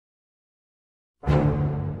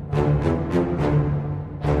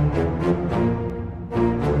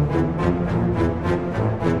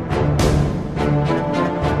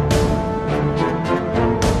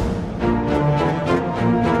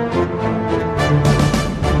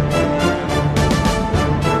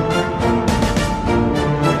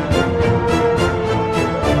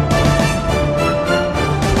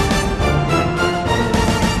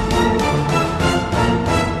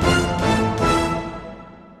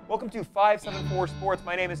Welcome to 574 Sports.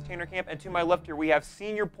 My name is Tanner Camp, and to my left here we have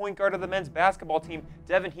senior point guard of the men's basketball team,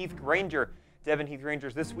 Devin Heath-Granger. Devin Heath-Granger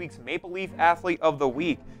is this week's Maple Leaf Athlete of the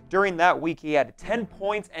Week. During that week, he had 10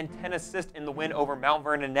 points and 10 assists in the win over Mount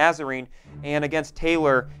Vernon Nazarene, and against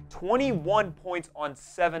Taylor, 21 points on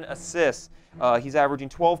 7 assists. He's averaging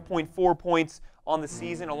 12.4 points on the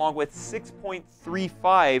season, along with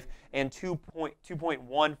 6.35 and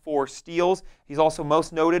 2.14 steals. He's also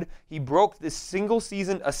most noted. He broke the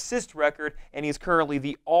single-season assist record, and he's currently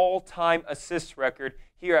the all-time assist record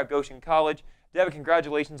here at Goshen College. Devin,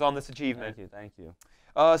 congratulations on this achievement. Thank you.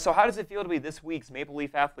 So how does it feel to be this week's Maple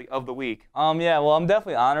Leaf Athlete of the Week? Yeah, well, I'm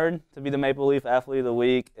definitely honored to be the Maple Leaf Athlete of the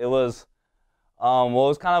Week. It was, it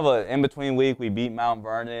was kind of an in-between week. We beat Mount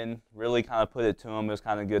Vernon, really kind of put it to them. It was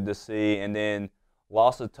kind of good to see, and then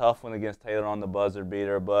lost a tough one against Taylor on the buzzer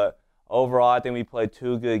beater. But overall, I think we played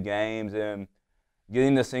 2 good games, and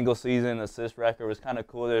getting the single-season assist record was kind of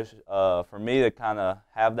cool for me to kind of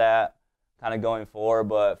have that kind of going forward.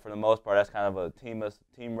 But for the most part, that's kind of a team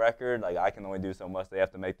record. Like, I can only do so much. They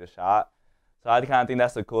have to make the shot. So I kind of think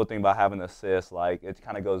that's the cool thing about having assists. Like, it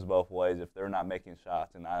kind of goes both ways. If they're not making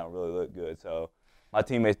shots, and I don't really look good. So my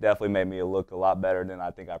teammates definitely made me look a lot better than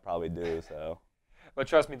I think I probably do. So. But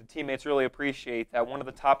trust me, the teammates really appreciate that. One of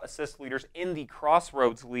the top assist leaders in the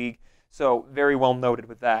Crossroads League, so very well noted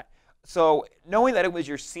with that. So knowing that it was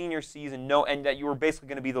your senior season and that you were basically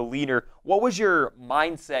going to be the leader, what was your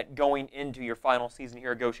mindset going into your final season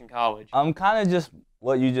here at Goshen College? Kind of just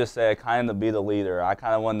what you just said, kind of to be the leader. I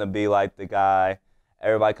kind of wanted to be like the guy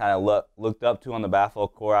everybody kind of looked up to on the basketball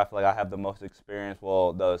court. I feel like I have the most experience,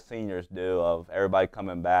 well, the seniors do, of everybody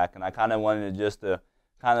coming back. And I kind of wanted to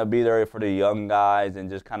kind of be there for the young guys and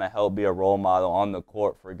just kind of help be a role model on the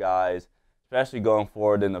court for guys, especially going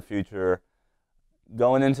forward in the future.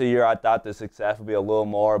 Going into the year, I thought the success would be a little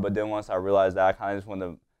more, but then once I realized that, I kind of just wanted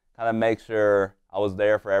to kind of make sure I was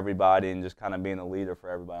there for everybody and just kind of being a leader for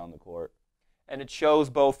everybody on the court. And it shows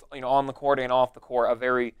both, on the court and off the court,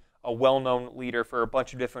 a well-known leader for a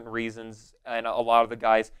bunch of different reasons, and a lot of the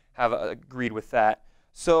guys have agreed with that.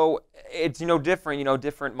 So it's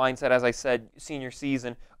different mindset, as I said, senior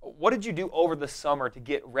season. What did you do over the summer to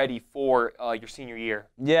get ready for your senior year?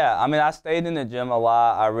 Yeah, I stayed in the gym a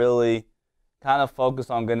lot. I really kind of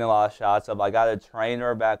focused on getting a lot of shots up. I got a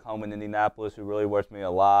trainer back home in Indianapolis who really worked me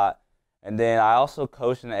a lot. And then I also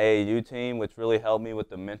coached an AAU team, which really helped me with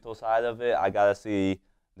the mental side of it. I got to see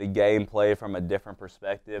the game play from a different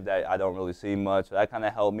perspective that I don't really see much. So that kind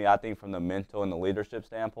of helped me, I think, from the mental and the leadership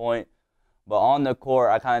standpoint. But on the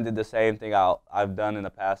court, I kind of did the same thing I've done in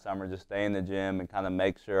the past summer, just stay in the gym and kind of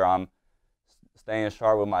make sure I'm staying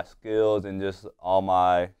sharp with my skills and just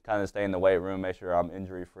kind of stay in the weight room, make sure I'm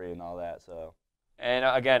injury-free and all that. So. And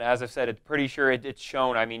again, as I've said, it's pretty sure it's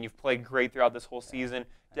shown. I mean, you've played great throughout this whole season.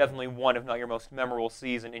 Definitely one, if not your most memorable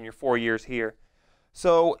season in your 4 years here.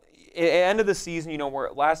 So, at the end of the season,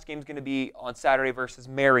 where last game's going to be on Saturday versus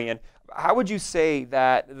Marion. How would you say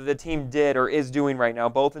that the team did or is doing right now,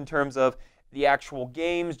 both in terms of the actual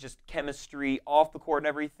games, just chemistry off the court and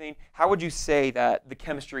everything? How would you say that the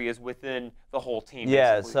chemistry is within the whole team?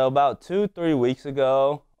 Yeah, basically? So about 2-3 weeks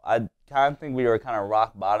ago, I kind of think we were kind of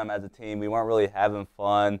rock bottom as a team. We weren't really having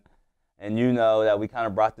fun. And that we kind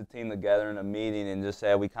of brought the team together in a meeting and just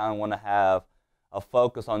said we kind of want to have a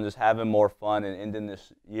focus on just having more fun and ending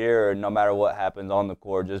this year, no matter what happens on the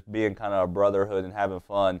court, just being kind of a brotherhood and having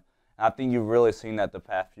fun. And I think you've really seen that the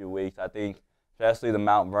past few weeks. I think especially the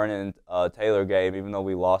Mount Vernon Taylor game, even though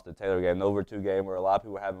we lost the Taylor game, the over 2 game where a lot of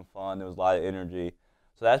people were having fun, there was a lot of energy.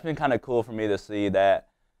 So that's been kind of cool for me to see that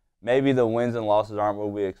maybe the wins and losses aren't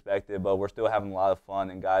what we expected, but we're still having a lot of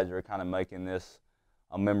fun, and guys are kind of making this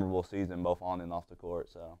a memorable season both on and off the court.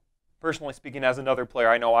 So. Personally speaking, as another player,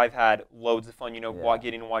 I know I've had loads of fun,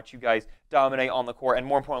 getting to watch you guys dominate on the court, and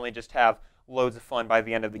more importantly, just have loads of fun by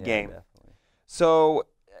the end of the game. Definitely. So,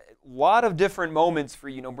 a lot of different moments for,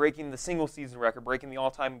 breaking the single-season record, breaking the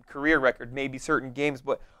all-time career record, maybe certain games,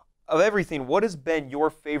 but of everything, what has been your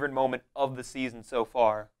favorite moment of the season so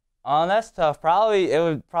far? That's tough. It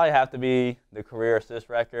would probably have to be the career assist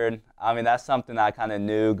record. That's something I kind of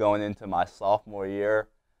knew going into my sophomore year,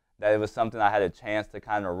 that it was something I had a chance to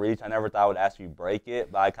kind of reach. I never thought I would actually break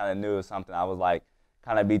it, but I kind of knew it was something I was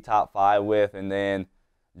kind of be top 5 with. And then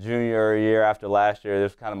junior year after last year,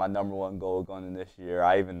 this was kind of my #1 goal going in this year.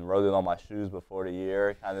 I even wrote it on my shoes before the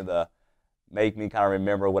year, kind of to make me kind of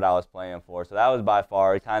remember what I was playing for. So that was by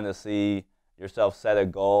far, kind of see yourself set a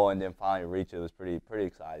goal and then finally reach it was pretty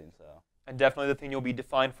exciting. So. And definitely the thing you'll be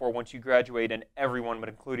defined for once you graduate, and everyone, but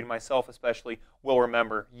including myself especially, will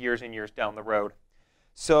remember years and years down the road.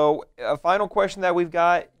 So a final question that we've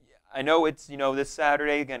got, I know it's, this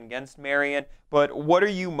Saturday again against Marion, but what are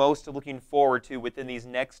you most looking forward to within these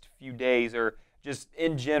next few days, or just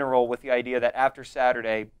in general with the idea that after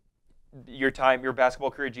Saturday, your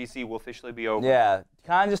basketball career at GC will officially be over? Yeah,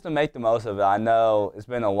 kind of just to make the most of it. I know it's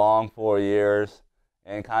been a long 4 years,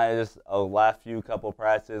 and kind of just a last few couple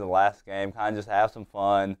practices, the last game, kind of just have some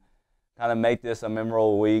fun, kind of make this a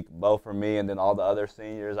memorable week, both for me and then all the other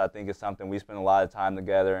seniors. I think it's something we spend a lot of time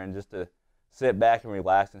together, and just to sit back and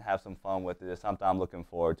relax and have some fun with it is something I'm looking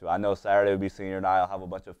forward to. I know Saturday will be senior night. I'll have a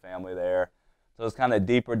bunch of family there. So it's kind of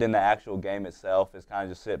deeper than the actual game itself. It's kind of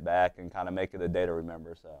just sit back and kind of make it a day to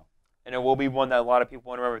remember. So. And it will be one that a lot of people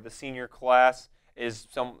want to remember. The senior class is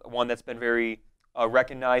one that's been very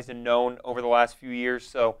recognized and known over the last few years.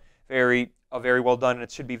 So very well done, and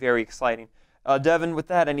it should be very exciting. Devin, with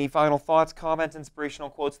that, any final thoughts, comments, inspirational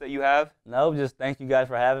quotes that you have? No, just thank you guys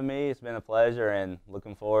for having me. It's been a pleasure, and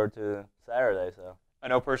looking forward to Saturday. So I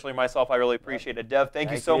know personally myself, I really appreciate it. Dev,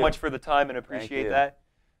 thank you so much for the time and appreciate that.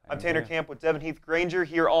 I'm Tanner Camp with Devin Heath-Granger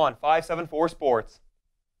here on 574 Sports.